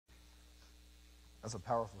That's a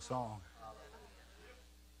powerful song.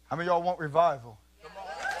 How many of y'all want revival?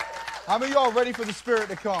 How many of y'all ready for the Spirit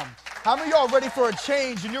to come? How many of y'all ready for a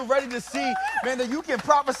change and you're ready to see, man, that you can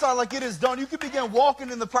prophesy like it is done? You can begin walking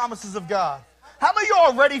in the promises of God. How many of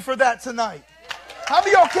y'all ready for that tonight? How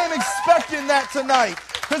many of y'all came expecting that tonight?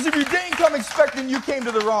 Because if you didn't come expecting, you came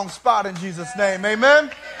to the wrong spot in Jesus' name.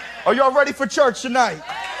 Amen? Are y'all ready for church tonight?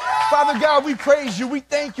 Father God, we praise you. We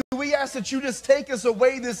thank you. We ask that you just take us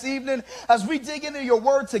away this evening as we dig into your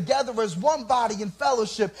word together as one body in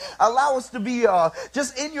fellowship. Allow us to be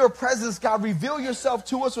just in your presence, God. Reveal yourself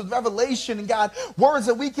to us with revelation and, God, words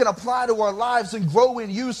that we can apply to our lives and grow in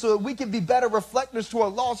you so that we can be better reflectors to a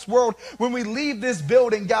lost world when we leave this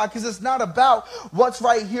building, God, because it's not about what's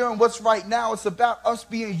right here and what's right now. It's about us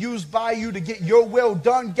being used by you to get your will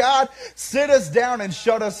done. God, sit us down and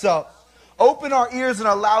shut us up. Open our ears and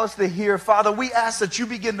allow us to hear. Father, we ask that you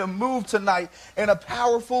begin to move tonight in a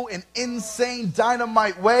powerful and insane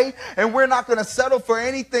dynamite way. And we're not going to settle for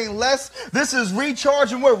anything less. This is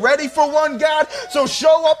Recharge and we're ready for one, God. So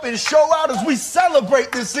show up and show out as we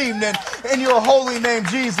celebrate this evening in your holy name,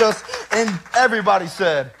 Jesus. And everybody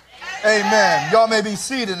said, amen. Y'all may be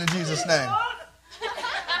seated in Jesus' name.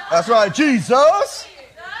 That's right, Jesus.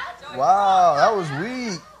 Wow, that was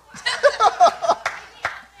weak.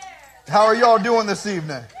 How are y'all doing this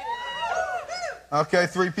evening? Okay,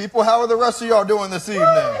 3 people. How are the rest of y'all doing this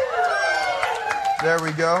evening? There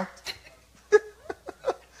we go.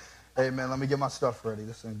 Hey, man, let me get my stuff ready.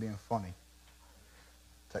 This thing's being funny.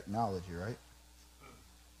 Technology, right?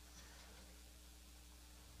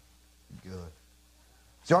 Good.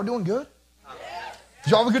 Is y'all doing good?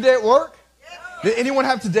 Did y'all have a good day at work? Did anyone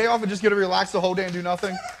have today off and just get to relax the whole day and do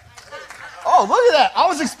nothing? Oh, look at that. I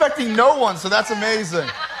was expecting no one, so that's amazing.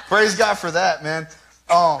 Praise God for that, man.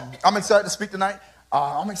 I'm excited to speak tonight.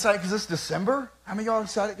 I'm excited because it's December. How many of y'all are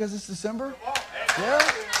excited because it's December? Yeah?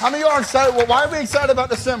 How many of y'all are excited? Well, why are we excited about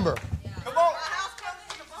December? Come on.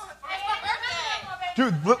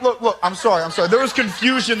 Dude, look. I'm sorry. There was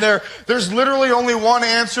confusion there. There's literally only one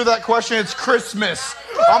answer to that question. It's Christmas.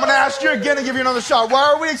 I'm going to ask you again and give you another shot. Why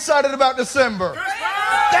are we excited about December?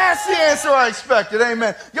 That's the answer I expected.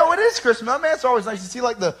 Amen. Yo, it is Christmas. Man, it's always nice to see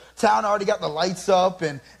like the town already got the lights up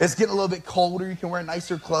and it's getting a little bit colder. You can wear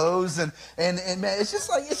nicer clothes and man, it's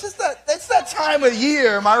that time of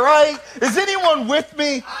year. Am I right? Is anyone with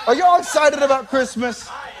me? Are y'all excited about Christmas?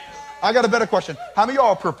 I got a better question. How many of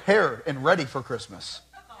y'all are prepared and ready for Christmas?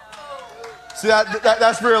 See,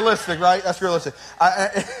 that's realistic, right? That's realistic.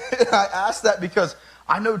 I asked that because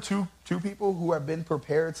I know two people who have been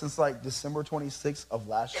prepared since like December 26th of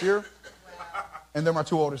last year, and they're my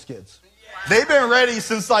 2 oldest kids. They've been ready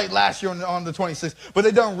since like last year on the 26th, but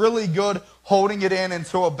they've done really good holding it in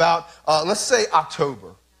until about, let's say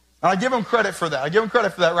October. And I give them credit for that.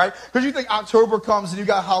 Right? Because you think October comes and you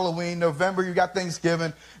got Halloween, November you got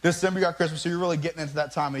Thanksgiving, December you got Christmas, so you're really getting into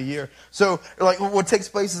that time of year. So like what takes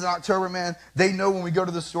place is in October, man, they know when we go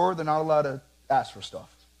to the store, they're not allowed to ask for stuff.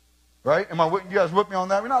 Right? You guys with me on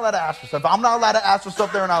that? We're not allowed to ask for stuff. I'm not allowed to ask for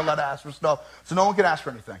stuff. They're not allowed to ask for stuff. So no one can ask for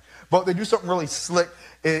anything. But they do something really slick.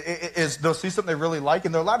 Is they'll see something they really like,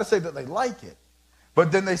 and they're allowed to say that they like it.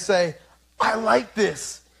 But then they say, I like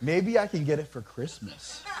this. Maybe I can get it for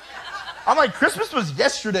Christmas. I'm like, Christmas was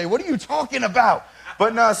yesterday. What are you talking about?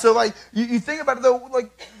 But no, so like, you think about it though, like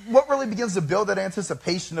what really begins to build that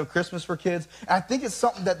anticipation of Christmas for kids, and I think it's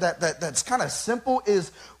something that's kind of simple,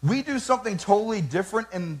 is we do something totally different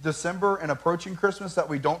in December and approaching Christmas that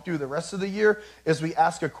we don't do the rest of the year, is we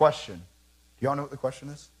ask a question. Do y'all know what the question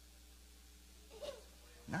is?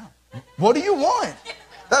 No. What do you want?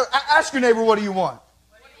 Ask your neighbor, what do you want?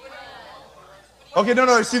 Okay,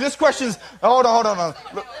 no. See, this question's, hold on.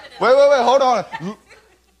 Wait, hold on.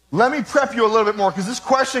 Let me prep you a little bit more, because this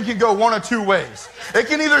question can go one of 2 ways. It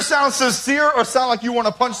can either sound sincere or sound like you want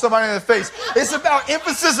to punch somebody in the face. It's about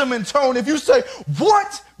emphasis and tone. If you say,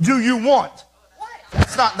 what do you want?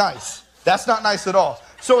 That's not nice. That's not nice at all.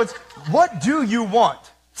 So it's, what do you want?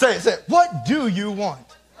 Say it. What do you want?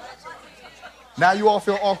 Now you all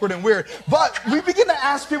feel awkward and weird. But we begin to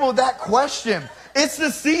ask people that question. It's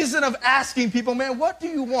the season of asking people, man, what do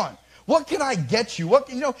you want? What can I get you?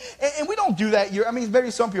 And we don't do that year. I mean,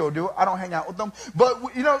 maybe some people do. I don't hang out with them. But,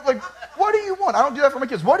 like, what do you want? I don't do that for my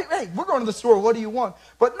kids. Hey, we're going to the store. What do you want?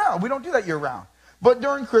 But no, we don't do that year round. But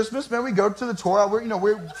during Christmas, man, we go to the tour.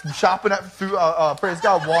 We're shopping at, praise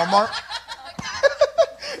God, Walmart.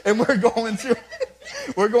 And we're going to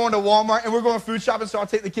Walmart and we're going food shopping. So I'll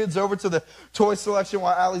take the kids over to the toy selection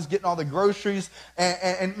while Allie's getting all the groceries.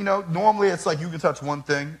 And normally it's like you can touch one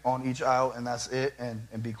thing on each aisle and that's it,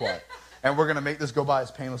 and be quiet. and we're going to make this go by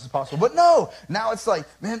as painless as possible. But no, now it's like,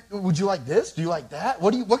 man, would you like this? Do you like that?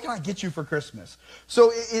 What can I get you for Christmas?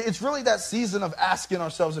 So it's really that season of asking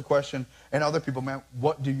ourselves a question, and other people, man,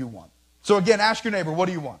 what do you want? So again, ask your neighbor, what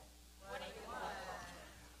do you want? What do you want?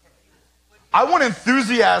 I want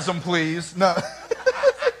enthusiasm, please. No.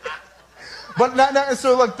 But now,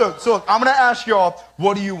 so look, I'm going to ask y'all,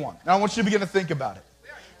 what do you want? And I want you to begin to think about it.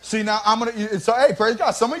 See, now hey, praise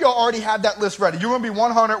God. Some of y'all already have that list ready. You're going to be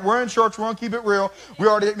 100. We're in church. We're going to keep it real.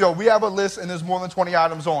 We have a list, and there's more than 20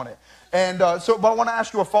 items on it. And but I want to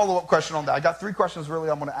ask you a follow-up question on that. I got 3 questions really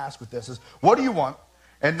I'm going to ask with this. Is what do you want?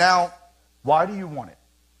 And now, why do you want it?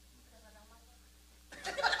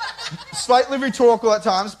 Slightly rhetorical at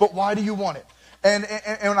times, but why do you want it? And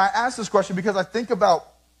when I ask this question, because I think about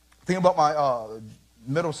my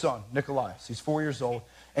middle son, Nikolaius. He's 4 years old.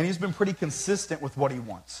 And he's been pretty consistent with what he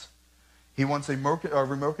wants. He wants a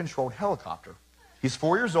remote-controlled helicopter. He's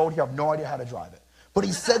 4 years old. He has no idea how to drive it. But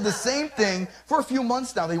he said the same thing for a few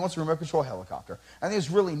months now that he wants a remote-controlled helicopter. I think it's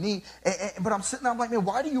really neat. But I'm sitting there, I'm like, man,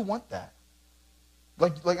 why do you want that?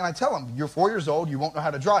 And I tell him, you're 4 years old. You won't know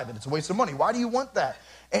how to drive it. It's a waste of money. Why do you want that?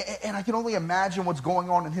 And I can only imagine what's going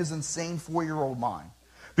on in his insane 4-year-old mind.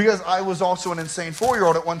 Because I was also an insane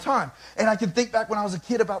 4-year-old at one time. And I can think back when I was a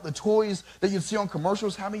kid about the toys that you'd see on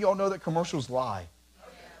commercials. How many of y'all know that commercials lie?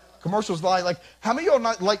 Commercials lie. Like, how many of y'all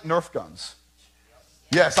not like Nerf guns?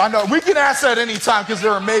 Yes, I know. We can ask that anytime because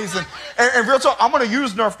they're amazing. And real talk, I'm going to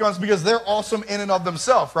use Nerf guns because they're awesome in and of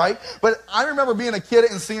themselves, right? But I remember being a kid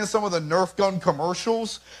and seeing some of the Nerf gun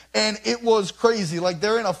commercials, and it was crazy. Like,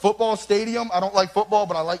 they're in a football stadium. I don't like football,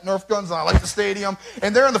 but I like Nerf guns, and I like the stadium.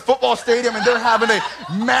 And they're in the football stadium, and they're having a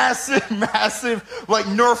massive, like,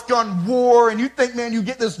 Nerf gun war. And you think, man, you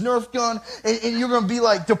get this Nerf gun, and you're going to be,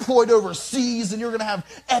 like, deployed overseas, and you're going to have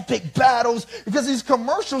epic battles. Because these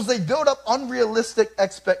commercials, they build up unrealistic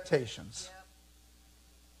expectations.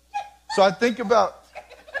 So I think about,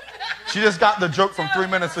 she just got the joke from 3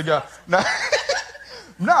 minutes ago.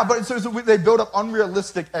 No, but so they build up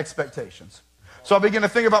unrealistic expectations. So I begin to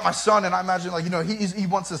think about my son, and I imagine, like, he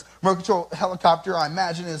wants this remote control helicopter. I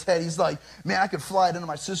imagine in his head, he's like, man, I could fly it into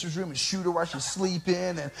my sister's room and shoot her while she's sleeping.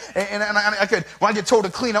 And I could, when I get told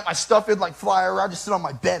to clean up my stuff, it'd like fly around, just sit on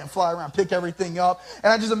my bed and fly around, pick everything up.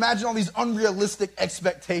 And I just imagine all these unrealistic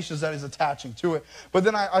expectations that he's attaching to it. But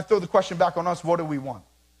then I throw the question back on us, what do we want?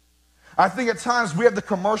 I think at times we have the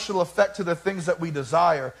commercial effect to the things that we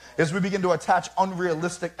desire as we begin to attach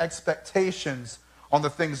unrealistic expectations on the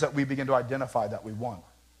things that we begin to identify that we want.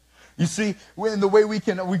 You see, the way we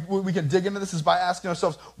can dig into this is by asking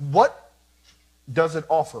ourselves, what does it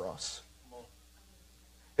offer us?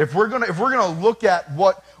 If we're gonna look at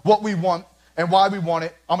what we want and why we want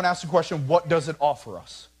it, I'm gonna ask the question, what does it offer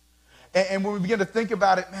us? And when we begin to think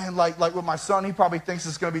about it, man, like with my son, he probably thinks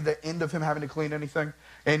it's going to be the end of him having to clean anything.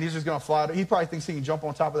 And he's just going to fly. He probably thinks he can jump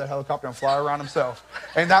on top of that helicopter and fly around himself.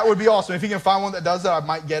 And that would be awesome. If he can find one that does that, I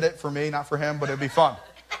might get it for me, not for him, but it'd be fun.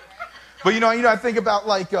 But I think about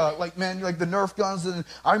like the Nerf guns, and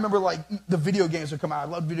I remember like the video games that come out.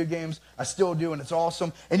 I love video games, I still do, and it's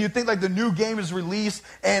awesome. And you think like the new game is released,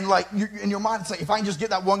 and like in your mind, it's like, if I can just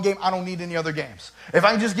get that one game, I don't need any other games. If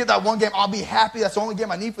I can just get that one game, I'll be happy. That's the only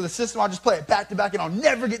game I need for the system. I'll just play it back to back, and I'll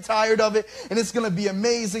never get tired of it. And it's going to be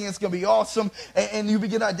amazing. It's going to be awesome. And you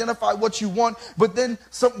begin to identify what you want. But then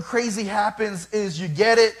something crazy happens is you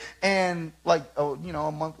get it, and like a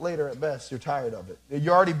month later at best, you're tired of it.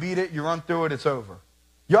 You already beat it. You run through it, it's over.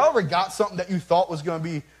 Y'all ever got something that you thought was going to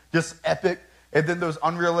be just epic, and then those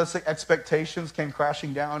unrealistic expectations came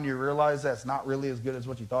crashing down, you realize that's not really as good as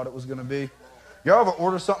what you thought it was going to be? Y'all ever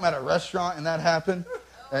order something at a restaurant and that happened?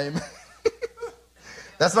 Amen.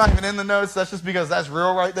 That's not even in the notes. That's just because that's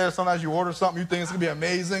real right there. Sometimes you order something, you think it's going to be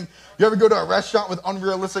amazing. You ever go to a restaurant with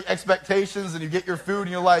unrealistic expectations and you get your food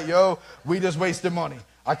and you're like, yo, we just wasted money.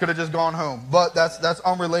 I could have just gone home. But that's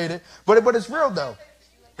unrelated. But it's real though.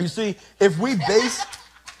 You see, if we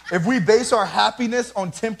base our happiness on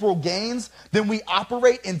temporal gains, then we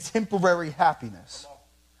operate in temporary happiness.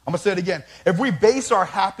 I'm going to say it again. If we base our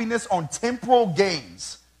happiness on temporal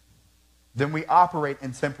gains, then we operate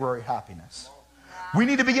in temporary happiness. We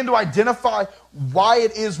need to begin to identify why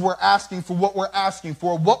it is we're asking for what we're asking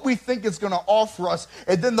for, what we think it's going to offer us,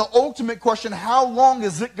 and then the ultimate question, how long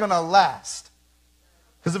is it going to last?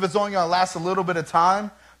 Because if it's only going to last a little bit of time,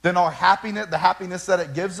 then our happiness, the happiness that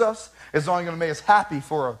it gives us, is only going to make us happy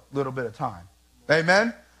for a little bit of time.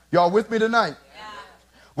 Amen? Y'all with me tonight? Yeah.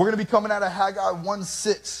 We're going to be coming out of Haggai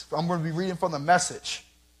 1:6. I'm going to be reading from the Message.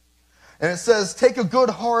 And it says, take a good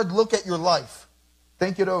hard look at your life.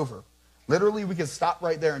 Think it over. Literally, we could stop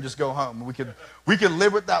right there and just go home. We could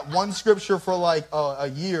live with that one scripture for like a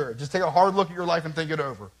year. Just take a hard look at your life and think it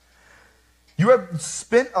over. You have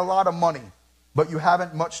spent a lot of money, but you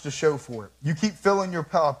haven't much to show for it. You keep filling your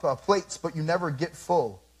plates, but you never get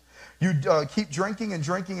full. You keep drinking and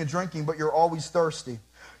drinking and drinking, but you're always thirsty.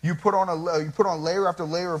 You put on layer after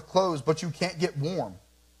layer of clothes, but you can't get warm.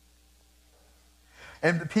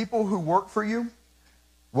 And the people who work for you,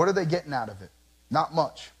 what are they getting out of it? Not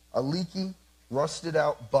much. A leaky, rusted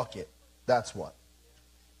out bucket. That's what.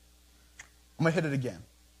 I'm going to hit it again.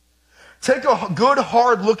 Take a good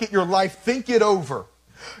hard look at your life. Think it over.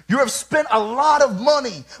 You have spent a lot of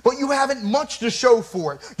money, but you haven't much to show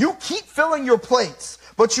for it. You keep filling your plates,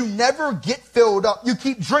 but you never get filled up. You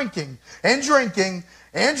keep drinking and drinking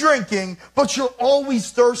and drinking, but you're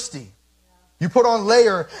always thirsty. You put on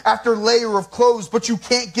layer after layer of clothes, but you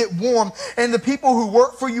can't get warm. And the people who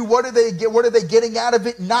work for you, what do they get? What are they getting out of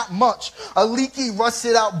it? Not much. A leaky,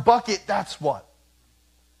 rusted out bucket, that's what.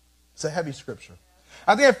 It's a heavy scripture.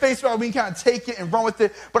 I think at face value, we can kind of take it and run with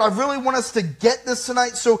it, but I really want us to get this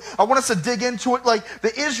tonight, so I want us to dig into it. Like,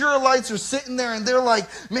 the Israelites are sitting there, and they're like,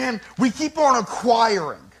 man, we keep on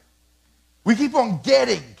acquiring. We keep on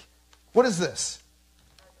getting. What is this?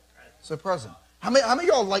 It's a present. How many of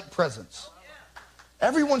y'all like presents?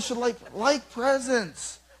 Everyone should like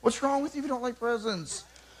presents. What's wrong with you if you don't like presents?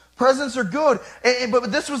 Presents are good.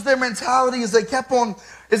 But this was their mentality as they kept on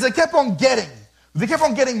getting. They kept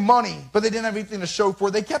on getting money, but they didn't have anything to show for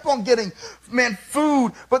it. They kept on getting,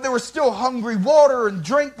 food, but they were still hungry. Water and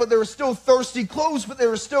drink, but they were still thirsty. Clothes, but they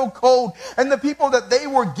were still cold. And the people that they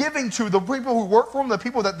were giving to, the people who worked for them, the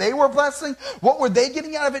people that they were blessing, what were they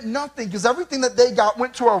getting out of it? Nothing, because everything that they got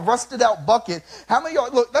went to a rusted out bucket. How many of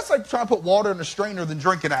y'all, look, that's like trying to put water in a strainer than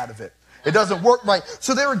drinking out of it. It doesn't work right.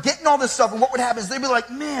 So they were getting all this stuff, and what would happen is they'd be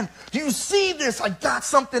like, man, do you see this? I got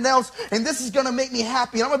something else, and this is going to make me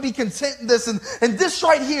happy, and I'm going to be content in this, and this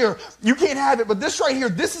right here, you can't have it, but this right here,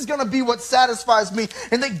 this is going to be what satisfies me.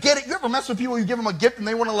 And they get it. You ever mess with people, you give them a gift, and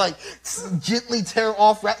they want to, like, gently tear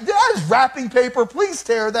off, that is wrapping paper, please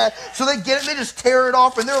tear that. So they get it, they just tear it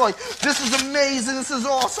off, and they're like, this is amazing, this is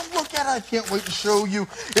awesome, look at it, I can't wait to show you.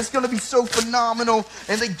 It's going to be so phenomenal.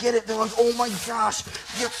 And they get it, they're like, oh my gosh,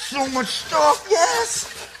 you have so much stuff.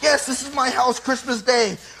 Yes, this is my house Christmas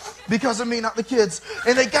Day because of me, not the kids.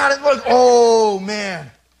 And they got it like, oh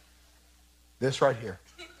man, this right here.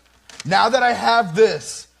 Now that I have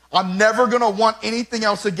this, I'm never going to want anything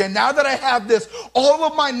else again. Now that I have this, all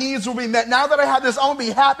of my needs will be met. Now that I have this, I'm going to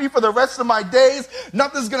be happy for the rest of my days.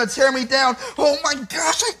 Nothing's going to tear me down. Oh my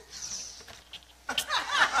gosh.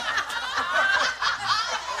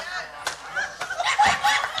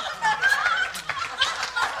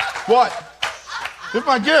 What? Here's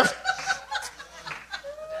my gift.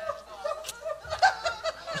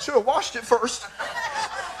 I should have washed it first.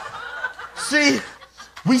 See,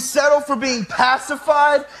 we settle for being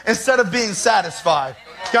pacified instead of being satisfied.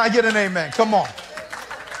 Can I get an amen? Come on.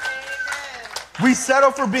 We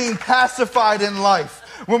settle for being pacified in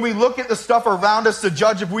life when we look at the stuff around us to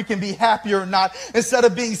judge if we can be happy or not, instead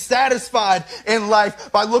of being satisfied in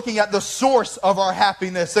life by looking at the source of our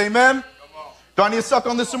happiness. Amen? Do I need to suck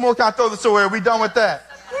on this some more? Can I throw this away? Are we done with that?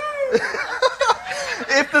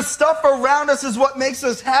 If the stuff around us is what makes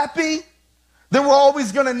us happy, then we're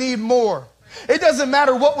always going to need more. It doesn't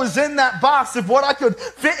matter what was in that box. If what I could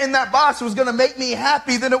fit in that box was going to make me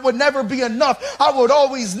happy, then it would never be enough. I would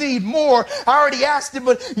always need more. I already asked it,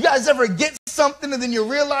 but you guys ever get something and then you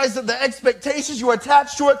realize that the expectations you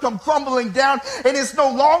attach to it come crumbling down and it's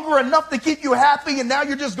no longer enough to keep you happy, and now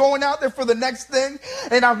you're just going out there for the next thing?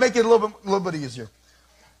 And I'll make it a little bit easier.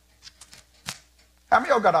 How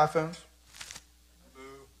many of y'all got iPhones?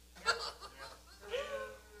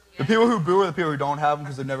 The people who boo are the people who don't have them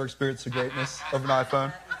because they've never experienced the greatness of an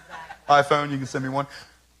iPhone. iPhone, you can send me one.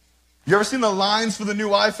 You ever seen the lines for the new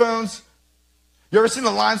iPhones? You ever seen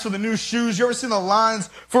the lines for the new shoes? You ever seen the lines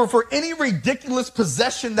for any ridiculous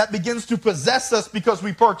possession that begins to possess us because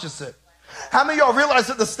we purchase it? How many of y'all realize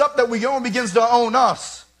that the stuff that we own begins to own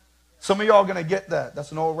us? Some of y'all are going to get that.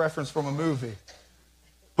 That's an old reference from a movie.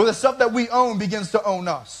 But the stuff that we own begins to own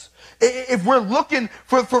us. If we're looking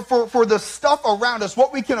for the stuff around us,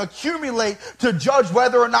 what we can accumulate to judge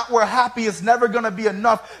whether or not we're happy, is never going to be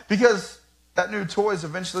enough, because that new toy is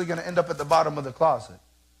eventually going to end up at the bottom of the closet.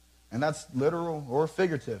 And that's literal or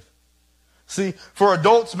figurative. See, for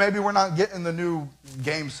adults, maybe we're not getting the new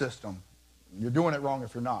game system. You're doing it wrong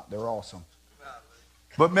if you're not. They're awesome.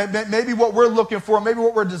 But maybe what we're looking for, maybe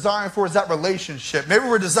what we're desiring for is that relationship. Maybe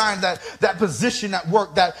we're desiring that position at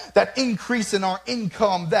work, that increase in our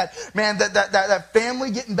income, that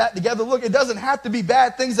family getting back together. Look, it doesn't have to be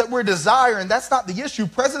bad things that we're desiring. That's not the issue.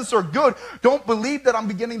 Presents are good. Don't believe that I'm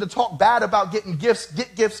beginning to talk bad about getting gifts.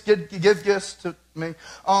 Give gifts to me.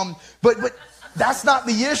 But that's not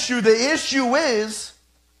the issue. The issue is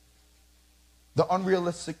the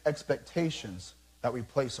unrealistic expectations that we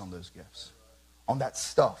place on those gifts, on that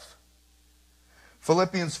stuff.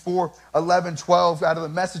 Philippians 4, 11, 12, out of the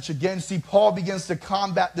Message again, see, Paul begins to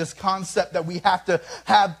combat this concept that we have to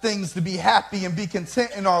have things to be happy and be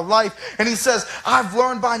content in our life. And he says, I've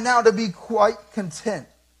learned by now to be quite content,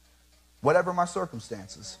 whatever my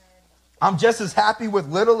circumstances. I'm just as happy with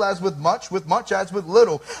little as with much as with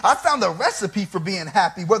little. I found the recipe for being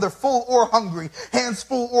happy, whether full or hungry, hands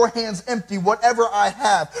full or hands empty, whatever I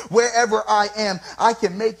have, wherever I am, I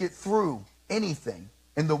can make it through anything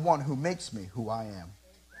in the one who makes me who I am.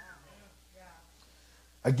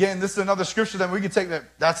 Again, this is another scripture that we can take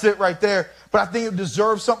that's it right there. But I think it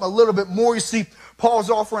deserves something a little bit more. You see,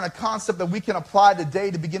 Paul's offering a concept that we can apply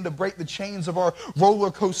today to begin to break the chains of our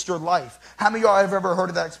roller coaster life. How many of y'all have ever heard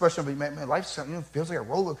of that expression? Man, life feels like a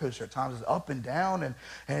roller coaster at times. It's up and down, and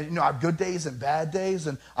I have good days and bad days.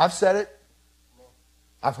 And I've said it.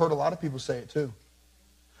 I've heard a lot of people say it too.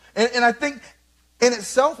 And I think in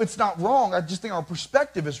itself, it's not wrong. I just think our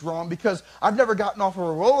perspective is wrong, because I've never gotten off of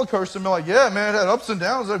a roller coaster and been like, yeah, man, it had ups and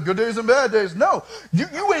downs, it had good days and bad days. No, you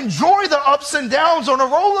enjoy the ups and downs on a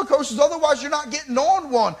roller coaster. Otherwise, you're not getting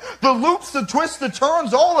on one. The loops, the twists, the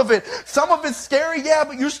turns, all of it. Some of it's scary, yeah,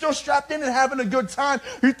 but you're still strapped in and having a good time.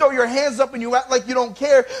 You throw your hands up and you act like you don't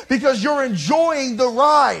care because you're enjoying the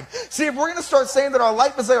ride. See, if we're going to start saying that our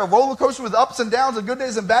life is like a roller coaster with ups and downs and good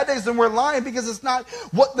days and bad days, then we're lying, because it's not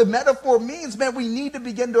what the metaphor means, man. We need to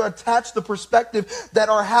begin to attach the perspective that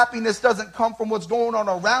our happiness doesn't come from what's going on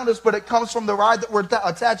around us, but it comes from the ride that we're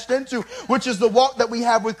attached into, which is the walk that we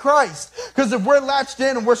have with Christ. Because if we're latched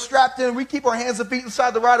in and we're strapped in and we keep our hands and feet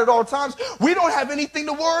inside the ride at all times, we don't have anything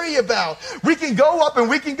to worry about. We can go up and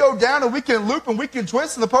we can go down and we can loop and we can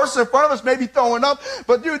twist, and the person in front of us may be throwing up,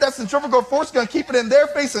 but dude, that centrifugal force going to keep it in their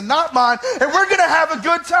face and not mine, and we're going to have a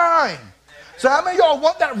good time. So how many of y'all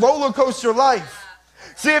want that roller coaster life?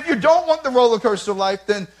 See, if you don't want the roller coaster life,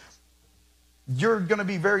 then you're going to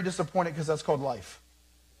be very disappointed, because that's called life.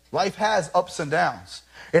 Life has ups and downs.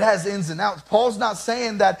 It has ins and outs. Paul's not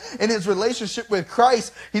saying that in his relationship with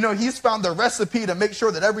Christ, he's found the recipe to make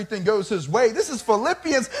sure that everything goes his way. This is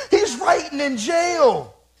Philippians. He's writing in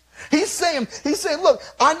jail. He's saying, look,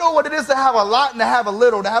 I know what it is to have a lot and to have a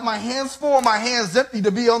little, to have my hands full and my hands empty,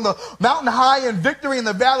 to be on the mountain high in victory and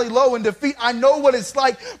the valley low in defeat. I know what it's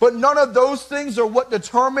like, but none of those things are what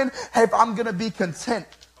determine if I'm going to be content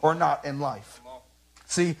or not in life.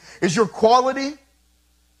 See, is your quality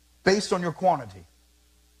based on your quantity?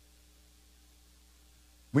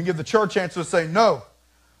 We can give the church answer to say, no,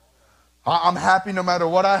 I'm happy no matter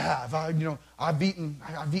what I have. I've eaten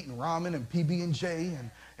ramen and PB&J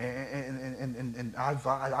and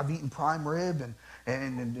I've eaten prime rib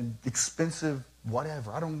and expensive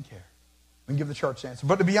whatever. I don't even care. We can give the church answer.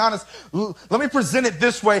 But to be honest, let me present it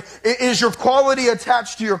this way. Is your quality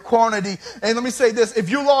attached to your quantity? And let me say this. If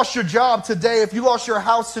you lost your job today, if you lost your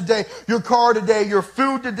house today, your car today, your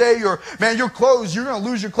food today, your clothes, you're going to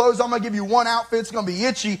lose your clothes. I'm going to give you one outfit. It's going to be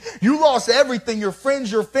itchy. You lost everything, your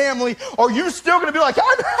friends, your family. Are you still going to be like,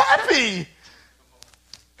 I'm happy?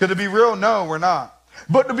 Could it be real? No, we're not.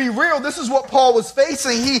 But to be real, this is what Paul was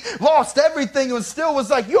facing. He lost everything and still was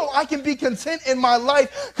like, I can be content in my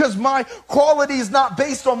life because my quality is not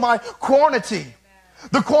based on my quantity.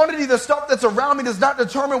 The quantity, the stuff that's around me does not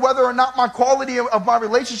determine whether or not my quality of my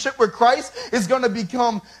relationship with Christ is going to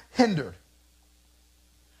become hindered.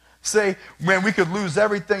 Say, man, we could lose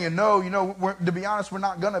everything, and to be honest, we're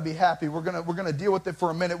not going to be happy. We're going to deal with it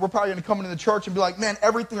for a minute. We're probably going to come into the church and be like, man,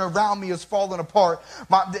 everything around me is falling apart.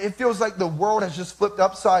 It feels like the world has just flipped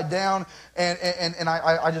upside down, and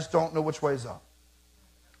I just don't know which way is up.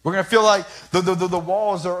 We're going to feel like the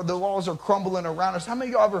walls are crumbling around us. How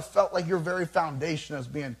many of y'all ever felt like your very foundation is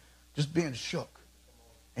being shook,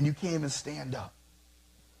 and you can't even stand up?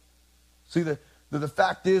 See, the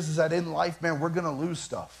fact is that in life, man, we're going to lose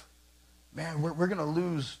stuff. Man, we're going to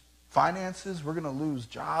lose finances. We're going to lose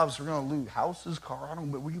jobs. We're going to lose houses, car.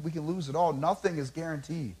 We can lose it all. Nothing is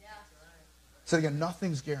guaranteed. Yeah. So again,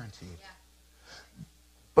 nothing's guaranteed. Yeah.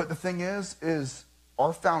 But the thing is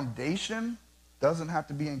our foundation doesn't have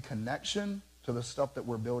to be in connection to the stuff that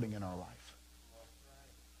we're building in our life.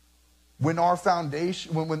 When our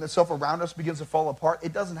foundation, when the stuff around us begins to fall apart,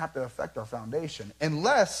 it doesn't have to affect our foundation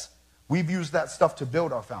unless we've used that stuff to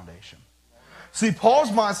build our foundation. See,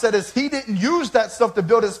 Paul's mindset is he didn't use that stuff to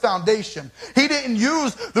build his foundation. He didn't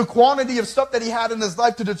use the quantity of stuff that he had in his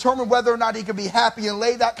life to determine whether or not he could be happy and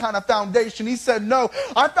lay that kind of foundation. He said, no,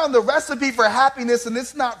 I found the recipe for happiness, and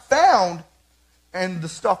it's not found in the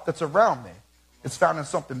stuff that's around me. It's found in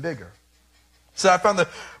something bigger. So I found the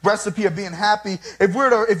recipe of being happy. If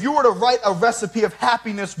you were to write a recipe of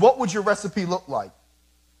happiness, what would your recipe look like?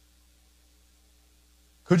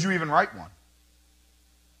 Could you even write one?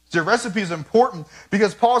 The recipe is important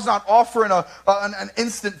because Paul's not offering an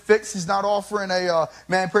instant fix. He's not offering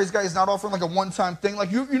man, praise God, he's not offering like a one-time thing.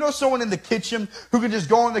 Like, you know someone in the kitchen who can just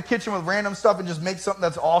go in the kitchen with random stuff and just make something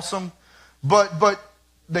that's awesome, but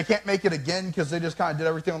they can't make it again because they just kind of did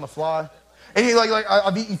everything on the fly. And he like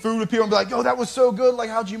I've eaten food with people and be like, yo, that was so good. Like,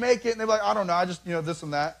 how'd you make it? And they're like, I don't know. I just, this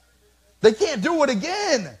and that. They can't do it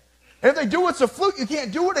again. And if they do, it's a fluke. You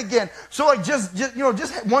can't do it again. So like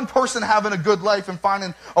just one person having a good life and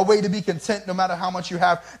finding a way to be content no matter how much you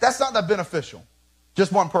have, that's not that beneficial.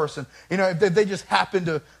 Just one person. If they just happen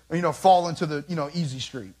to, fall into the, easy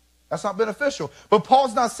street. That's not beneficial. But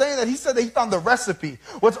Paul's not saying that. He said that he found the recipe.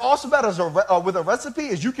 What's awesome about with a recipe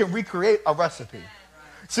is you can recreate a recipe.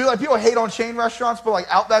 See, like people hate on chain restaurants, but like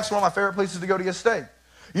Outback's one of my favorite places to go to get steak.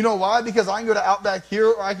 You know why? Because I can go to Outback here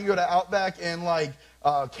or I can go to Outback in like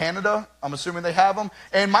Canada. I'm assuming they have them.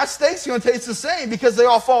 And my steak's going to taste the same because they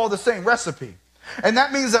all follow the same recipe. And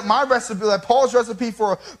that means that my recipe, like Paul's recipe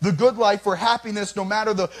for the good life, for happiness, no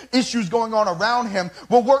matter the issues going on around him,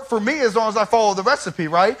 will work for me as long as I follow the recipe,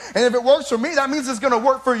 right? And if it works for me, that means it's going to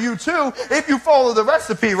work for you too if you follow the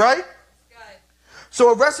recipe, right? So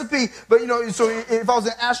a recipe, so if I was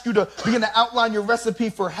going to ask you to begin to outline your recipe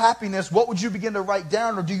for happiness, what would you begin to write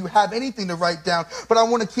down, or do you have anything to write down? But I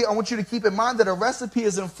want you to keep in mind that a recipe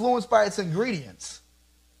is influenced by its ingredients.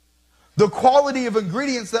 The quality of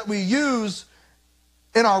ingredients that we use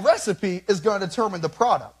in our recipe is going to determine the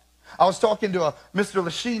product. I was talking to Mr.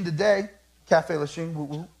 Lachine today, Cafe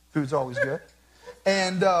Lachine, food's always good,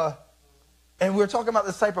 and we were talking about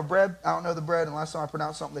this type of bread. I don't know the bread, and last time I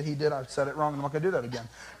pronounced something that he did, I said it wrong, and I'm not going to do that again.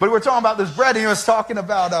 But we were talking about this bread, and he was talking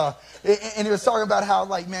about how,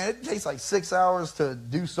 like, man, it takes like 6 hours to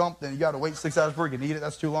do something. You got to wait 6 hours before you can eat it.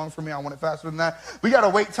 That's too long for me. I want it faster than that. We got to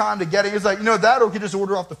wait time to get it. He was like, that, or we could just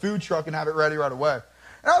order off the food truck and have it ready right away.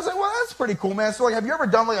 And I was like, well, that's pretty cool, man. So, like, have you ever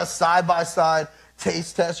done like a side-by-side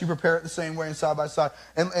taste test? You prepare it the same way and side-by-side.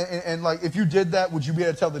 And like, if you did that, would you be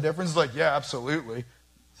able to tell the difference? It's like, yeah, absolutely.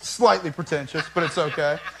 Slightly pretentious, but it's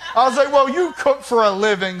okay. I was like, well, you cook for a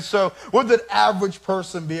living, so would the average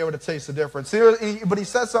person be able to taste the difference? But he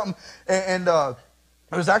said something, and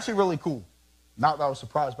it was actually really cool. Not that I was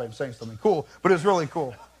surprised by him saying something cool, but it was really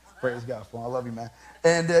cool. Praise God for him. I love you, man.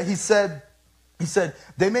 And he said,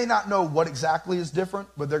 they may not know what exactly is different,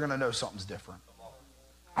 but they're going to know something's different.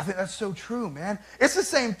 I think that's so true, man. It's the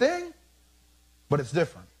same thing, but it's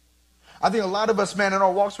different. I think a lot of us, man, in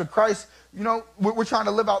our walks with Christ, we're trying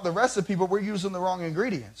to live out the recipe, but we're using the wrong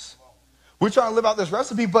ingredients. We're trying to live out this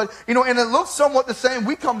recipe, but, and it looks somewhat the same.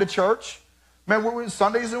 We come to church, man, we're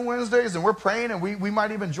Sundays and Wednesdays, and we're praying, and we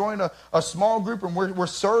might even join a small group, and we're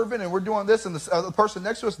serving, and we're doing this, and the person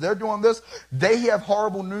next to us, they're doing this. They have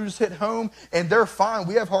horrible news hit home, and they're fine.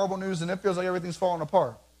 We have horrible news, and it feels like everything's falling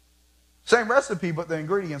apart. Same recipe, but the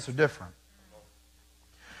ingredients are different.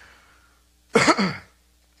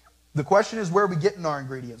 The question is, where are we getting our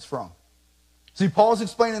ingredients from? See, Paul's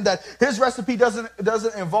explaining that his recipe doesn't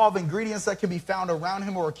involve ingredients that can be found around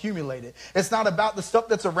him or accumulated. It's not about the stuff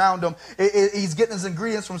that's around him. He's getting his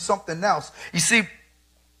ingredients from something else. You see,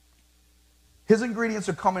 his ingredients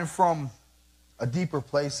are coming from a deeper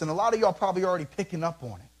place, and a lot of y'all probably already picking up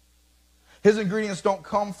on it. His ingredients don't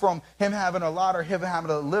come from him having a lot or him having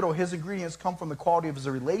a little. His ingredients come from the quality of his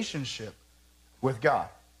relationship with God.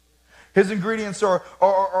 His ingredients are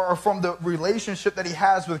from the relationship that he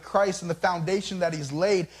has with Christ and the foundation that he's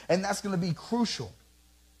laid, and that's going to be crucial.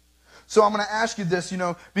 So I'm going to ask you this,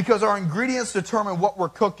 because our ingredients determine what we're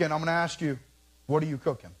cooking. I'm going to ask you, what are you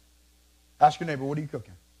cooking? Ask your neighbor, what are you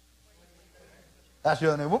cooking? Ask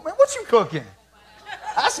your other neighbor, man, what you cooking?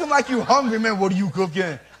 Ask him like you hungry, man, what are you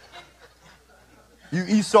cooking? You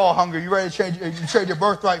Esau hungry, you ready to trade your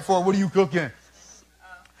birthright for it, what are you cooking?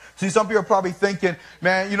 See, some people are probably thinking,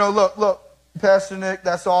 man, look, Pastor Nick,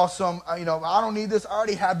 that's awesome. I don't need this. I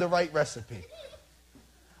already have the right recipe.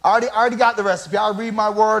 I already got the recipe. I read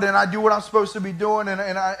my word and I do what I'm supposed to be doing, and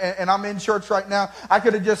I'm in church right now. I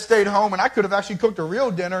could have just stayed home, and I could have actually cooked a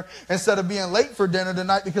real dinner instead of being late for dinner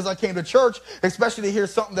tonight because I came to church, especially to hear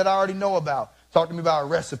something that I already know about. Talk to me about a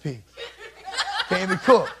recipe. Can't even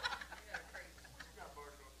cook.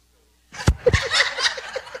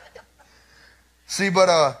 See, but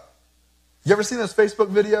you ever seen those Facebook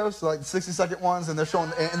videos, like the 60-second ones, and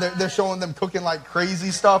they're showing them cooking like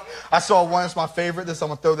crazy stuff? I saw one, it's my favorite. I'm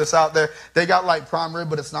gonna throw this out there. They got like prime rib,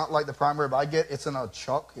 but it's not like the prime rib I get. It's in a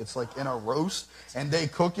chuck. It's like in a roast, and they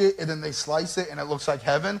cook it, and then they slice it, and it looks like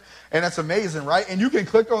heaven, and it's amazing, right? And you can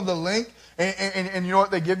click on the link, and you know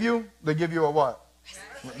what they give you? They give you a what?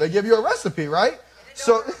 They give you a recipe, right?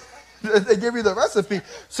 So they give you the recipe.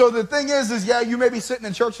 So the thing is yeah, you may be sitting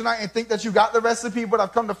in church tonight and think that you got the recipe, but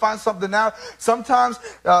I've come to find something out. Sometimes,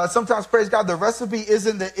 praise God, the recipe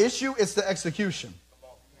isn't the issue, it's the execution.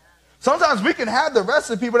 Sometimes we can have the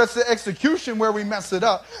recipe, but it's the execution where we mess it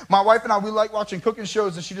up. My wife and I, we like watching cooking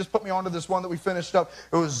shows, and she just put me onto this one that we finished up.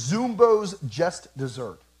 It was Zumbo's Just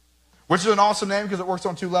Dessert, which is an awesome name because it works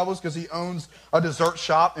on two levels, because he owns a dessert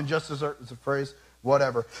shop, and Just Dessert is a phrase.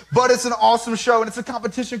 Whatever. But it's an awesome show, and it's a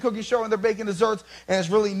competition cooking show, and they're baking desserts, and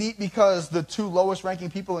it's really neat because the two lowest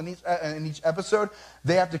ranking people in each episode,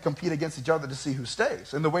 they have to compete against each other to see who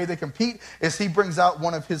stays. And the way they compete is he brings out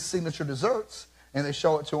one of his signature desserts, and they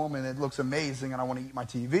show it to him, and it looks amazing, and I want to eat my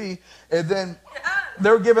TV. And then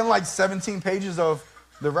they're given like 17 pages of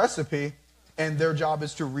the recipe, and their job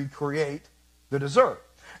is to recreate the dessert.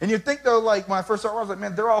 And you think, though, like when I first started, I was like,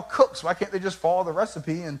 man, they're all cooks. Why can't they just follow the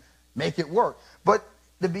recipe and make it work? But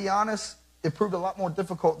to be honest, it proved a lot more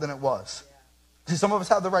difficult than it was. See, some of us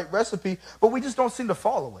have the right recipe, but we just don't seem to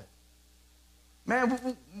follow it.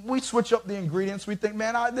 Man, we switch up the ingredients. We think,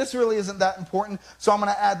 man, this really isn't that important, so I'm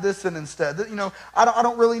going to add this in instead. You know, I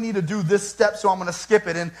don't really need to do this step, so I'm going to skip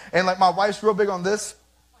it. And like my wife's real big on this.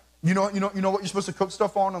 You know what you're supposed to cook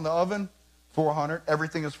stuff on in the oven? 400.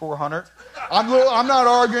 Everything is 400. I'm not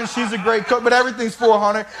arguing. She's a great cook, but everything's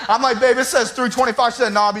 400. I'm like, babe, it says 325. She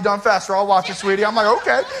said, no, I'll be done faster. I'll watch it, sweetie. I'm like,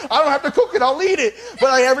 okay. I don't have to cook it. I'll eat it. But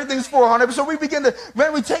like, everything's 400. So we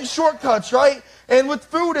take shortcuts, right? And with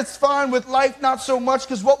food, it's fine. With life, not so much,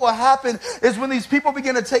 because what will happen is when these people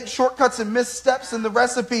begin to take shortcuts and miss steps in the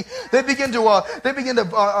recipe, they begin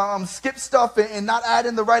to skip stuff and not add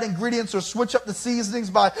in the right ingredients or switch up the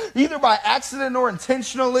seasonings either by accident or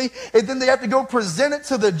intentionally. And then they have to go present it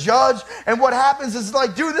to the judge. And what happens is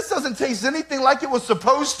like, dude, this doesn't taste anything like it was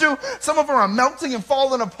supposed to. Some of them are melting and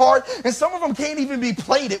falling apart. And some of them can't even be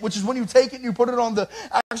plated, which is when you take it and you put it on the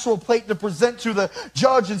actual plate to present to the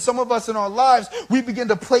judge. And some of us in our lives, we begin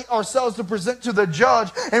to plate ourselves to present to the judge,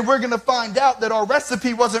 and we're going to find out that our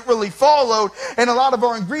recipe wasn't really followed, and a lot of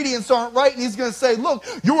our ingredients aren't right, and he's going to say, look,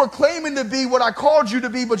 you were claiming to be what I called you to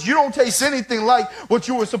be, but you don't taste anything like what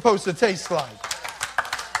you were supposed to taste like.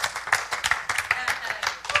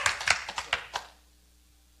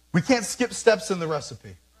 We can't skip steps in the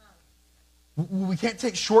recipe. We can't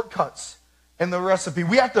take shortcuts in the recipe.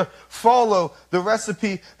 We have to follow the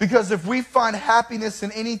recipe, because if we find happiness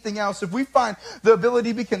in anything else, if we find the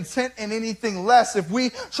ability to be content in anything less, if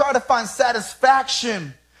we try to find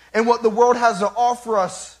satisfaction in what the world has to offer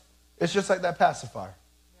us, it's just like that pacifier.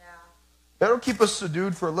 Yeah. That'll keep us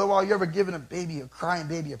subdued for a little while. You ever given a crying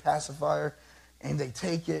baby a pacifier, and they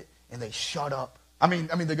take it and they shut up? I mean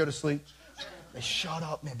they go to sleep. They shut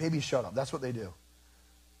up, man, babies shut up. That's what they do.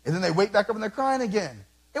 And then they wake back up and they're crying again.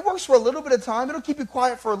 It works for a little bit of time. It'll keep you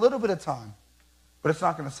quiet for a little bit of time, but it's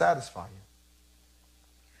not going to satisfy you.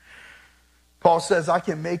 Paul says, I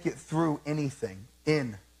can make it through anything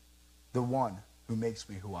in the one who makes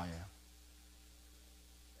me who I am.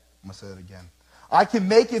 I'm going to say that again. I can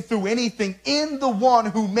make it through anything in the one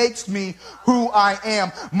who makes me who I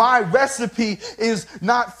am. My recipe is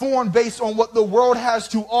not formed based on what the world has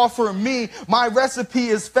to offer me. My recipe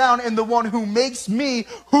is found in the one who makes me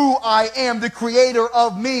who I am, the creator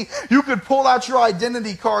of me. You could pull out your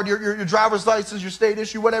identity card, your driver's license, your state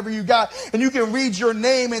issue, whatever you got, and you can read your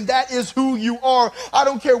name, and that is who you are. I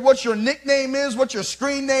don't care what your nickname is, what your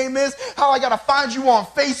screen name is, how I got to find you on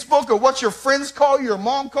Facebook, or what your friends call you, your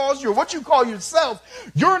mom calls you, or what you call yourself.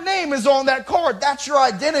 Your name is on that card. That's your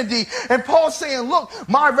identity. And Paul's saying, look,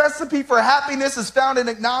 my recipe for happiness is found in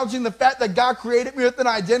acknowledging the fact that God created me with an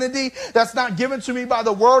identity that's not given to me by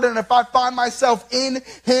the world. And if I find myself in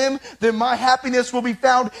him, then my happiness will be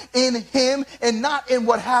found in him and not in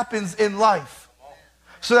what happens in life.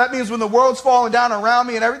 So that means when the world's falling down around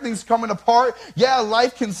me and everything's coming apart, yeah,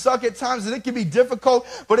 life can suck at times and it can be difficult,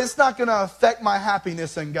 but it's not going to affect my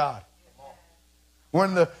happiness in God.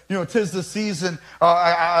 When tis the season,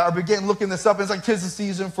 I began looking this up. It's like tis the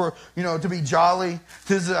season for, to be jolly.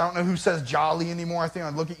 I don't know who says jolly anymore. I think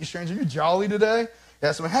I'd look at you strange. Are you jolly today?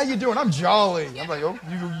 Yeah, so how you doing? I'm jolly. I'm like, oh,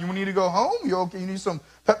 you need to go home? You okay? You need some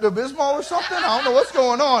Pepto-Bismol or something? I don't know what's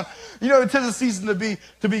going on. You know, 'tis a season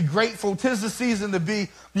to be grateful. 'Tis a season to be,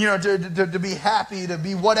 you know, to be happy, to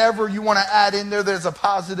be whatever you want to add in there. There's a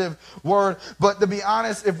positive word. But to be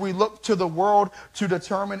honest, if we look to the world to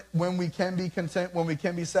determine when we can be content, when we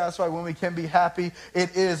can be satisfied, when we can be happy,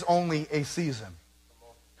 it is only a season.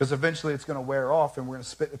 Because eventually it's going to wear off and we're going to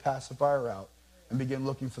spit the pacifier out and begin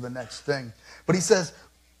looking for the next thing. But he says,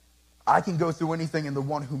 I can go through anything in the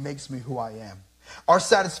one who makes me who I am. Our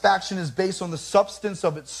satisfaction is based on the substance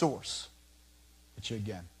of its source. Hit you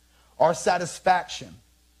again. Our satisfaction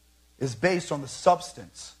is based on the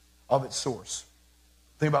substance of its source.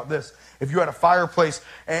 Think about this. If you had a fireplace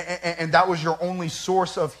and that was your only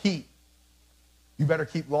source of heat, you better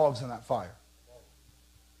keep logs in that fire.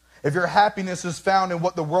 If your happiness is found in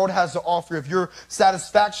what the world has to offer, if your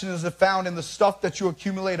satisfaction is found in the stuff that you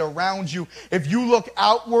accumulate around you, if you look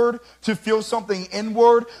outward to feel something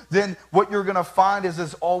inward, then what you're going to find is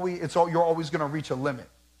you're always going to reach a limit.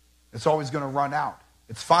 It's always going to run out.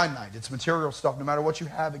 It's finite. It's material stuff. No matter what you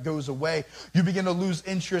have, it goes away. You begin to lose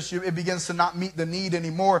interest. It begins to not meet the need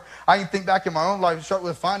anymore. I can think back in my own life, start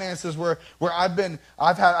with finances, where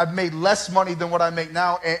I've made less money than what I make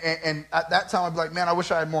now. And at that time, I'd be like, man, I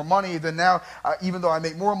wish I had more money than now. Even though I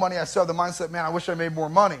make more money, I still have the mindset, man, I wish I made more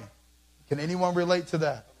money. Can anyone relate to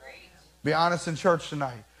that? Be honest in church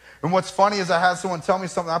tonight. And what's funny is I had someone tell me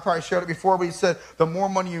something. I probably shared it before, but he said, the more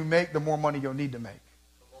money you make, the more money you'll need to make.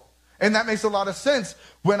 And that makes a lot of sense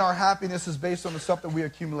when our happiness is based on the stuff that we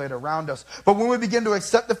accumulate around us. But when we begin to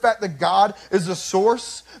accept the fact that God is a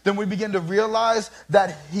source, then we begin to realize that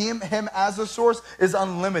him as a source is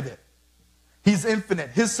unlimited. He's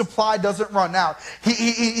infinite. His supply doesn't run out.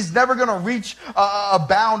 He's never going to reach a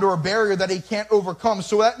bound or a barrier that he can't overcome.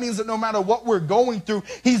 So that means that no matter what we're going through,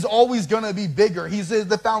 he's always going to be bigger.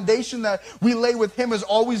 The foundation that we lay with him is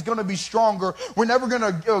always going to be stronger. We're never going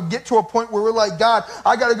to get to a point where we're like, God,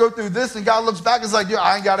 I got to go through this. And God looks back and is like, yeah,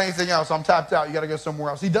 I ain't got anything else. I'm tapped out. You got to go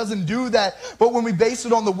somewhere else. He doesn't do that. But when we base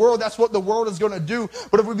it on the world, that's what the world is going to do.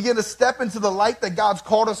 But if we begin to step into the light that God's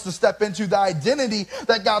called us to step into, the identity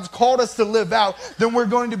that God's called us to live out, then we're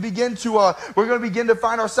going to begin to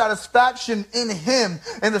find our satisfaction in him,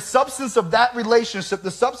 and the substance of that relationship,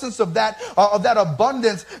 the substance of that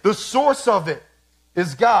abundance, the source of it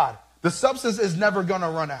is God. The substance is never going to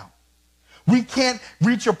run out. We can't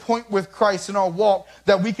reach a point with Christ in our walk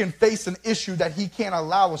that we can face an issue that he can't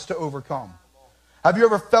allow us to overcome. Have you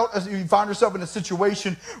ever felt as you find yourself in a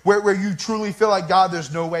situation where you truly feel like, God,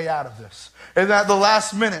 there's no way out of this, and at the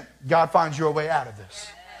last minute God finds you a way out of this?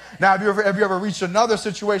 Now, have you ever reached another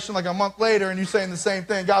situation like a month later and you're saying the same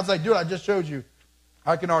thing? God's like, dude, I just showed you.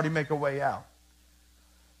 I can already make a way out.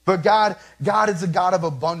 But God is a God of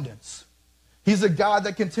abundance. He's a God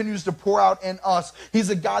that continues to pour out in us. He's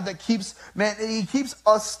a God that keeps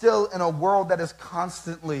us still in a world that is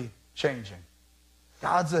constantly changing.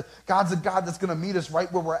 God's a God that's going to meet us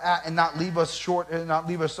right where we're at and not leave us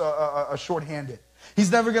short-handed.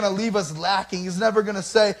 He's never going to leave us lacking. He's never going to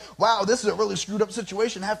say, wow, this is a really screwed up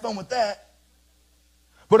situation. Have fun with that.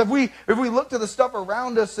 But if we look to the stuff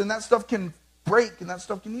around us and that stuff can break and that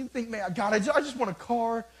stuff can, you think, man, God, I just want a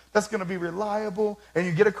car that's going to be reliable. And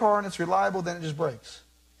you get a car and it's reliable, then it just breaks.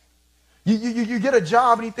 You get a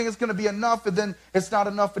job and you think it's going to be enough, and then it's not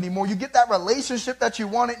enough anymore. You get that relationship that you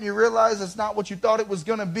wanted and you realize it's not what you thought it was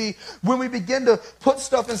going to be. When we begin to put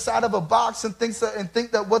stuff inside of a box and think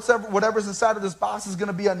that whatever's inside of this box is going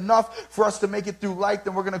to be enough for us to make it through life,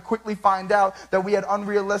 then we're going to quickly find out that we had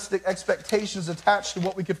unrealistic expectations attached to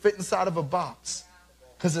what we could fit inside of a box,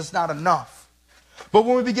 because it's not enough. But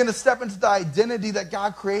when we begin to step into the identity that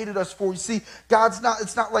God created us for, you see,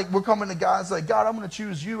 it's not like we're coming to God, it's like, God, I'm going to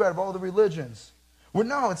choose you out of all the religions. Well,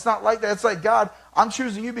 no, it's not like that. It's like, God, I'm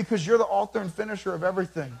choosing you because you're the author and finisher of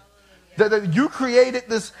everything. That you created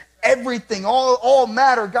this everything, all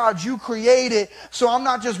matter, God, you created. So I'm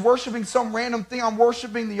not just worshiping some random thing. I'm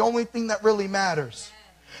worshiping the only thing that really matters.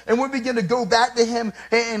 And we begin to go back to him,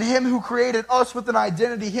 and him who created us with an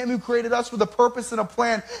identity, him who created us with a purpose and a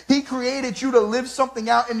plan. He created you to live something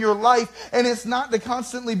out in your life, and it's not to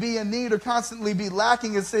constantly be in need or constantly be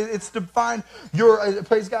lacking. It's to find your,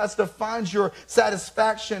 praise God, it's to find your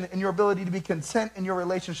satisfaction and your ability to be content in your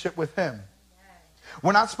relationship with him.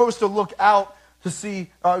 We're not supposed to look out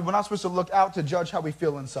to judge how we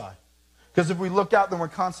feel inside. Because if we look out, then we're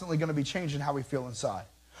constantly going to be changing how we feel inside.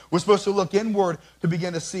 We're supposed to look inward to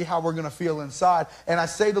begin to see how we're going to feel inside. And I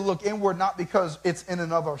say to look inward not because it's in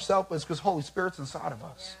and of ourselves, but it's because Holy Spirit's inside of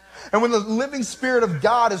us. And when the living Spirit of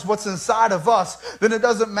God is what's inside of us, then it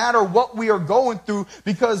doesn't matter what we are going through,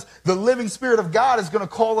 because the living Spirit of God is going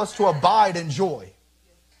to call us to abide in joy.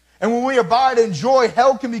 And when we abide in joy,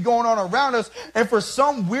 hell can be going on around us, and for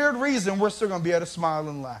some weird reason, we're still going to be able to smile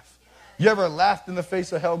and laugh. You ever laughed in the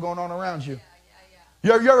face of hell going on around you?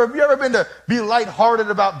 You ever been to be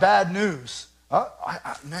lighthearted about bad news?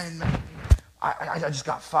 I just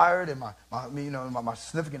got fired, and my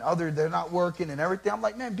significant other, they're not working and everything. I'm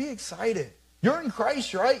like, man, be excited. You're in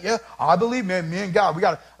Christ, right? Yeah, I believe, man, me and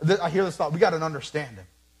God, I hear this thought, we got an understanding.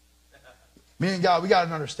 Me and God, we got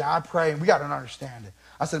an understanding. I pray, and we got an understanding.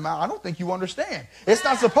 I said, man, I don't think you understand. It's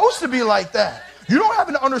not supposed to be like that. You don't have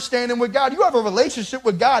an understanding with God. You have a relationship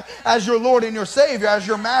with God as your Lord and your Savior, as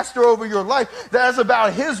your master over your life. That's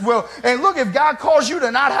about His will. And look, if God calls you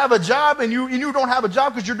to not have a job, and you don't have a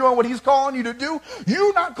job because you're doing what He's calling you to do,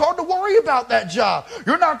 you're not called to worry about that job.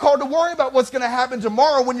 You're not called to worry about what's going to happen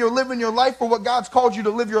tomorrow when you're living your life for what God's called you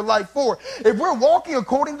to live your life for. If we're walking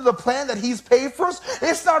according to the plan that He's paid for us,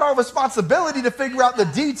 it's not our responsibility to figure out the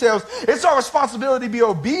details. It's our responsibility to be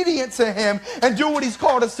obedient to Him and do what He's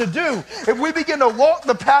called us to do. If we begin to walk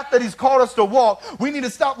the path that He's called us to walk, we need to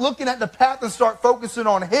stop looking at the path and start focusing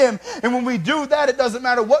on Him. And when we do that, it doesn't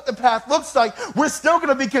matter what the path looks like. We're still going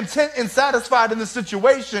to be content and satisfied in the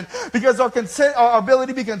situation, because our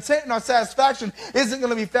ability to be content and our satisfaction isn't going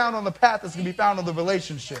to be found on the path. It's going to be found on the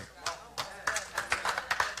relationship.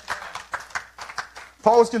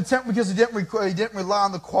 Paul was content because he didn't rely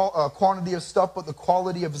on the quantity of stuff, but the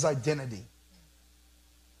quality of his identity.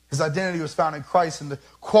 His identity was found in Christ, and the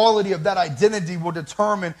quality of that identity will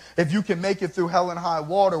determine if you can make it through hell and high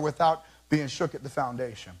water without being shook at the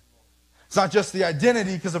foundation. It's not just the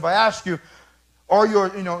identity, because if I ask you, are you,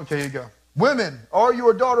 okay, here you go. Women, are you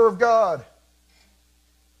a daughter of God?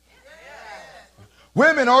 Yes.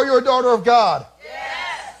 Women, are you a daughter of God?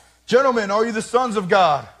 Yes. Gentlemen, are you the sons of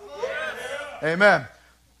God? Yes. Amen.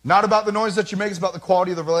 Not about the noise that you make, it's about the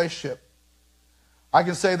quality of the relationship. I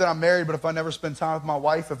can say that I'm married, but if I never spend time with my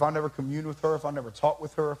wife, if I never commune with her, if I never talk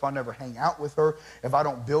with her, if I never hang out with her, if I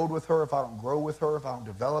don't build with her, if I don't grow with her, if I don't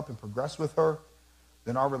develop and progress with her,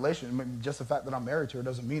 then our relationship, just the fact that I'm married to her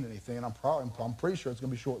doesn't mean anything, and I'm pretty sure it's going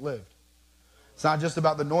to be short-lived. It's not just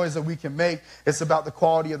about the noise that we can make. It's about the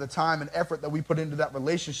quality of the time and effort that we put into that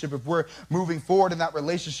relationship. If we're moving forward in that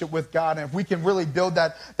relationship with God, and if we can really build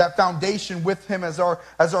that foundation with Him as our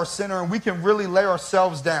center, and we can really lay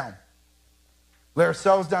ourselves down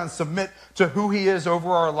and submit to who He is over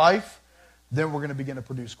our life, then we're going to begin to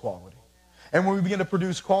produce quality. And when we begin to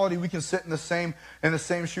produce quality, we can sit in the same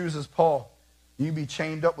shoes as Paul. You can be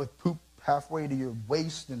chained up with poop halfway to your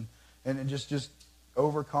waist and just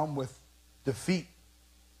overcome with defeat.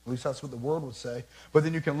 At least that's what the world would say. But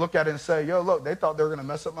then you can look at it and say, yo, look, they thought they were going to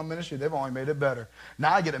mess up my ministry. They've only made it better.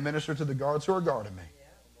 Now I get to minister to the guards who are guarding me.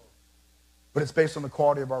 But it's based on the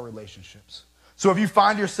quality of our relationships. So if you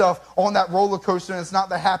find yourself on that roller coaster, and it's not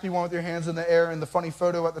the happy one with your hands in the air and the funny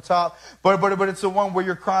photo at the top, but it's the one where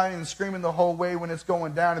you're crying and screaming the whole way when it's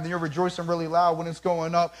going down, and then you're rejoicing really loud when it's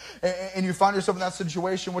going up, and you find yourself in that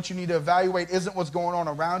situation, what you need to evaluate isn't what's going on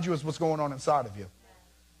around you, it's what's going on inside of you.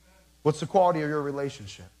 What's the quality of your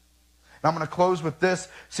relationship? And I'm going to close with this.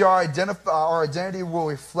 See, our identity will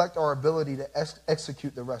reflect our ability to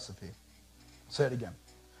execute the recipe. Say it again.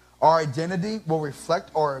 Our identity will reflect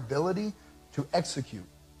our ability to execute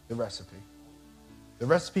the recipe. The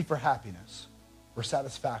recipe for happiness, for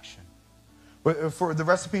satisfaction, for the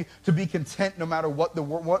recipe to be content no matter what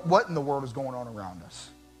in the world is going on around us.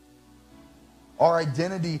 Our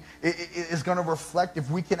identity is going to reflect if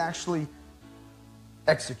we can actually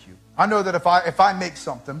execute. I know that if I make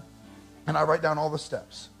something and I write down all the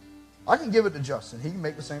steps, I can give it to Justin. He can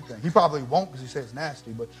make the same thing. He probably won't because he says it's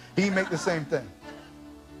nasty, but he can make the same thing.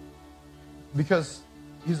 Because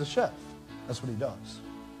he's a chef. That's what he does.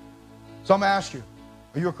 So I'm going to ask you,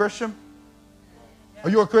 are you a Christian? Are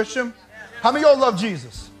you a Christian? How many of y'all love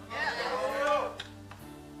Jesus?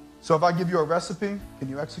 So if I give you a recipe, can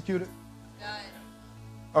you execute it?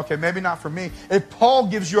 Okay, maybe not for me. If Paul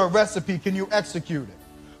gives you a recipe, can you execute it?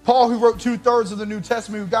 Paul, who wrote 2/3 of the New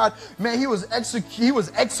Testament, who God, man, he was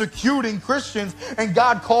executing Christians, and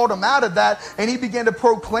God called him out of that, and he began to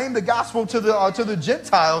proclaim the gospel to the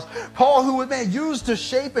Gentiles. Paul, who was, man, used to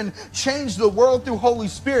shape and change the world through Holy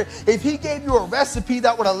Spirit, if he gave you a recipe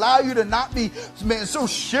that would allow you to not be, man, so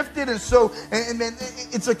shifted and so, and man,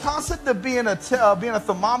 it's a concept of being a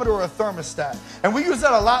thermometer or a thermostat, and we use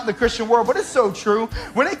that a lot in the Christian world, but it's so true.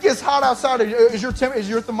 When it gets hot outside, is your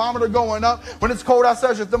thermometer going up? When it's cold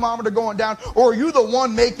outside, is your thermometer going down, or are you the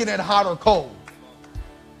one making it hot or cold?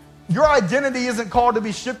 Your identity isn't called to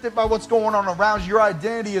be shifted by what's going on around you. Your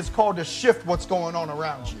identity is called to shift what's going on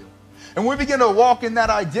around you. And when we begin to walk in that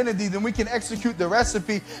identity, then we can execute the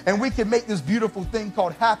recipe, and we can make this beautiful thing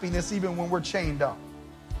called happiness even when we're chained up.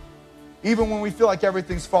 Even when we feel like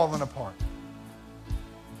everything's falling apart.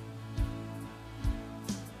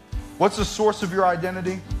 What's the source of your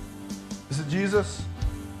identity? Is it Jesus?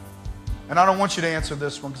 And I don't want you to answer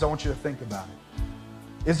this one because I want you to think about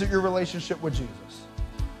it. Is it your relationship with Jesus?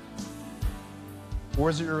 Or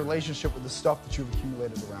is it your relationship with the stuff that you've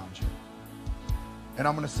accumulated around you? And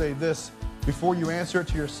I'm going to say this, before you answer it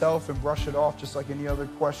to yourself and brush it off just like any other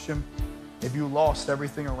question, if you lost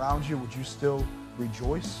everything around you, would you still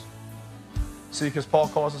rejoice? See, because Paul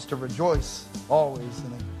calls us to rejoice always.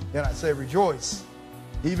 And then I say rejoice.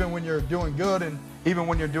 Even when you're doing good and even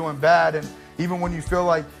when you're doing bad and even when you feel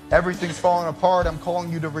like everything's falling apart, I'm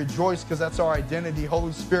calling you to rejoice because that's our identity.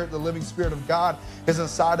 Holy Spirit, the living Spirit of God, is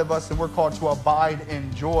inside of us, and we're called to abide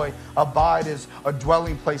in joy. Abide is a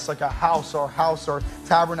dwelling place, like a house or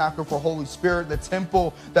tabernacle for Holy Spirit. The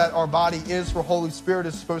temple that our body is for Holy Spirit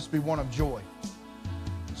is supposed to be one of joy.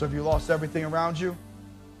 So if you lost everything around you,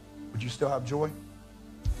 would you still have joy?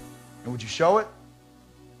 And would you show it?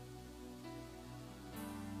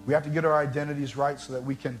 We have to get our identities right so that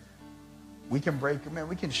we can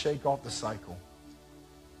shake off the cycle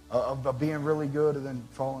of being really good and then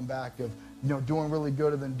falling back, of doing really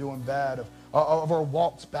good and then doing bad, of our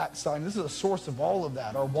walks backsliding. This is a source of all of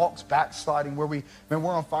that. Our walks backsliding, where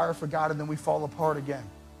we're on fire for God and then we fall apart again.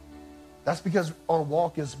 That's because our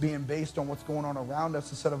walk is being based on what's going on around us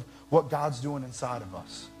instead of what God's doing inside of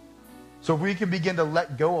us. So if we can begin to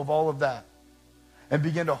let go of all of that and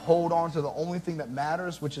begin to hold on to the only thing that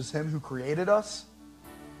matters, which is Him who created us,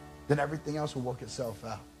 then everything else will work itself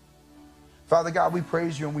out. Father God, we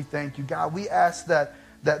praise you and we thank you. God, we ask that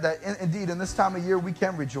indeed in this time of year we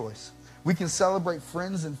can rejoice. We can celebrate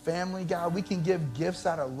friends and family, God. We can give gifts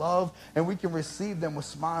out of love and we can receive them with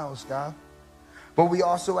smiles, God. But we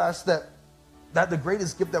also ask that the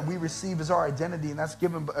greatest gift that we receive is our identity, and that's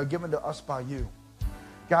given to us by you.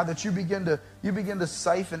 God, that you begin to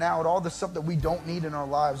siphon out all the stuff that we don't need in our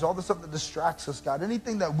lives, all the stuff that distracts us, God.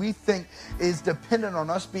 Anything that we think is dependent on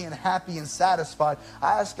us being happy and satisfied,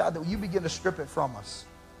 I ask, God, that you begin to strip it from us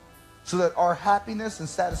so that our happiness and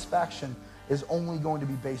satisfaction is only going to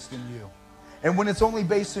be based in you. And when it's only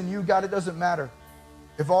based in you, God, it doesn't matter.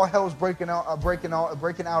 If all hell is breaking out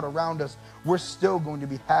around us, we're still going to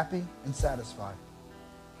be happy and satisfied.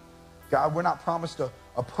 God, we're not promised a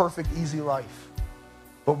perfect, easy life.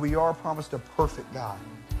 But we are promised a perfect God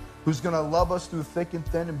who's going to love us through thick and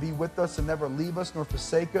thin and be with us and never leave us nor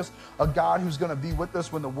forsake us. A God who's going to be with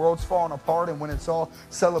us when the world's falling apart and when it's all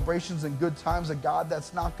celebrations and good times. A God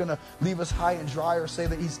that's not going to leave us high and dry or say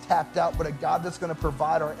that He's tapped out, but a God that's going to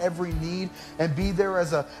provide our every need and be there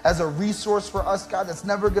as a resource for us. God, that's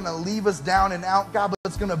never going to leave us down and out, God, but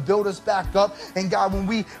it's going to build us back up. And God, when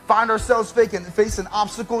we find ourselves facing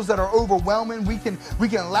obstacles that are overwhelming, we can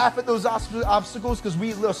laugh at those obstacles because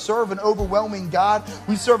we serve an overwhelming God.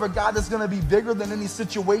 We serve a God that's going to be bigger than any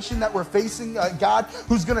situation that we're facing. A God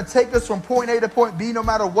who's going to take us from point A to point B no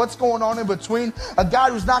matter what's going on in between. A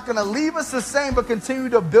God who's not going to leave us the same but continue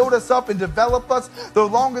to build us up and develop us the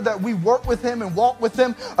longer that we work with Him and walk with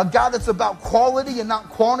Him. A God that's about quality and not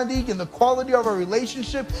quantity, and the quality of our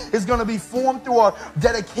relationship is going to be formed through our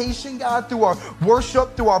dedication, God, through our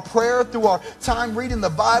worship, through our prayer, through our time reading the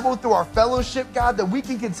Bible, through our fellowship, God, that we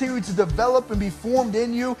can continue to develop and be formed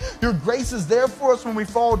in you. Your grace is there for us when we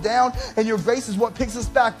fall down, and your grace is what picks us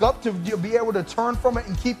back up to be able to turn from it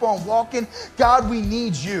and keep on walking. God, we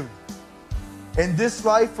need you in this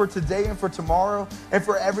life for today and for tomorrow and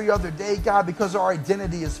for every other day, God, because our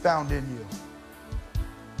identity is found in you.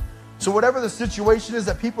 So whatever the situation is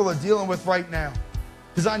that people are dealing with right now,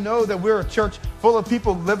 because I know that we're a church full of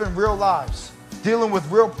people living real lives, dealing with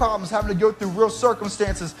real problems, having to go through real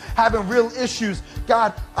circumstances, having real issues.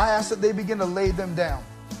 God, I ask that they begin to lay them down.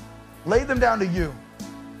 Lay them down to you.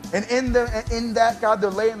 And in that, God, they're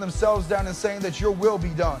laying themselves down and saying that your will be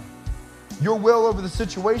done. Your will over the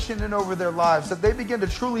situation and over their lives. That they begin to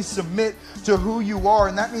truly submit to who you are.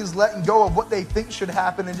 And that means letting go of what they think should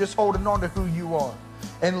happen and just holding on to who you are.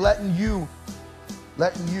 And letting you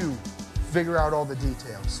figure out all the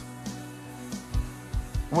details.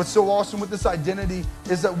 What's so awesome with this identity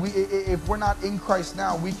is that if we're not in Christ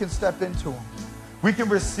now, we can step into Him. We can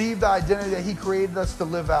receive the identity that He created us to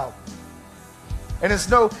live out. And it's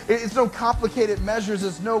no complicated measures.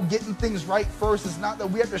 It's no getting things right first. It's not that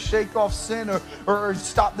we have to shake off sin or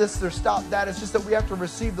stop this or stop that. It's just that we have to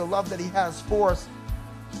receive the love that He has for us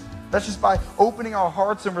That's just by opening our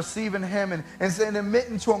hearts and receiving him and saying,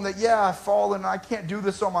 admitting to him that, yeah, I've fallen and I can't do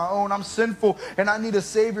this on my own. I'm sinful and I need a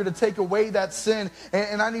Savior to take away that sin.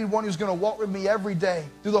 And I need one who's going to walk with me every day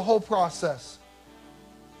through the whole process.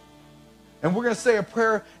 And we're going to say a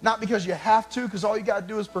prayer, not because you have to, because all you got to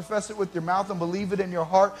do is profess it with your mouth and believe it in your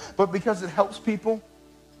heart, but because it helps people.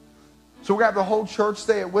 So we're going to have the whole church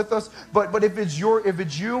say it with us. But if it's you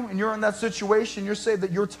and you're in that situation, you're saying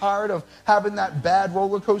that you're tired of having that bad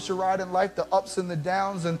roller coaster ride in life, the ups and the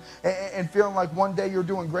downs, and feeling like one day you're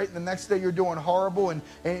doing great and the next day you're doing horrible, and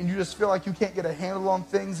you just feel like you can't get a handle on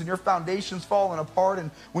things and your foundation's falling apart,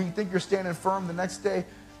 and when you think you're standing firm, the next day,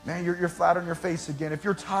 man, you're flat on your face again. If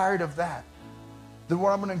you're tired of that, then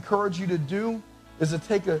what I'm going to encourage you to do is to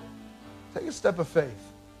take a step of faith.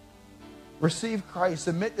 Receive Christ.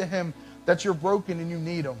 Admit to him that you're broken and you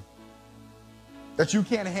need him. That you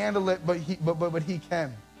can't handle it, but he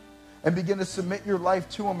can. And begin to submit your life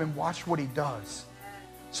to him and watch what he does.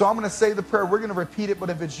 So I'm going to say the prayer. We're going to repeat it, but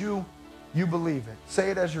if it's you, you believe it. Say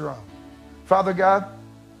it as your own. Father God,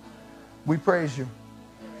 we praise you.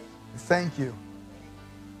 Thank you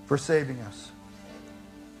for saving us.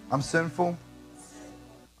 I'm sinful.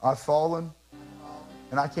 I've fallen.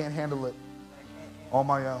 And I can't handle it on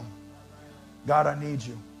my own. God, I need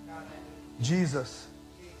you. Jesus,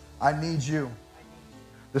 I need you.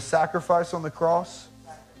 The sacrifice on the cross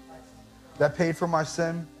that paid for my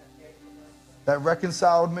sin, that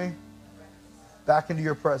reconciled me back into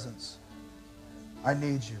your presence. I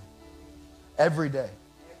need you every day.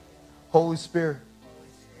 Holy Spirit,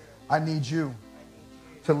 I need you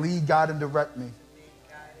to lead, guide, and direct me.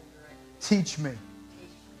 Teach me,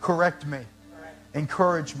 correct me,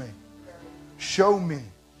 encourage me, show me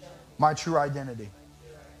my true identity.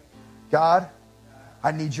 God,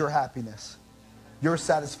 I need your happiness, your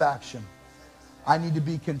satisfaction. I need to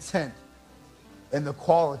be content in the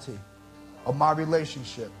quality of my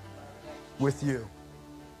relationship with you.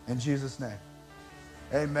 In Jesus' name,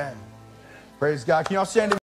 amen. Praise God. Can y'all stand?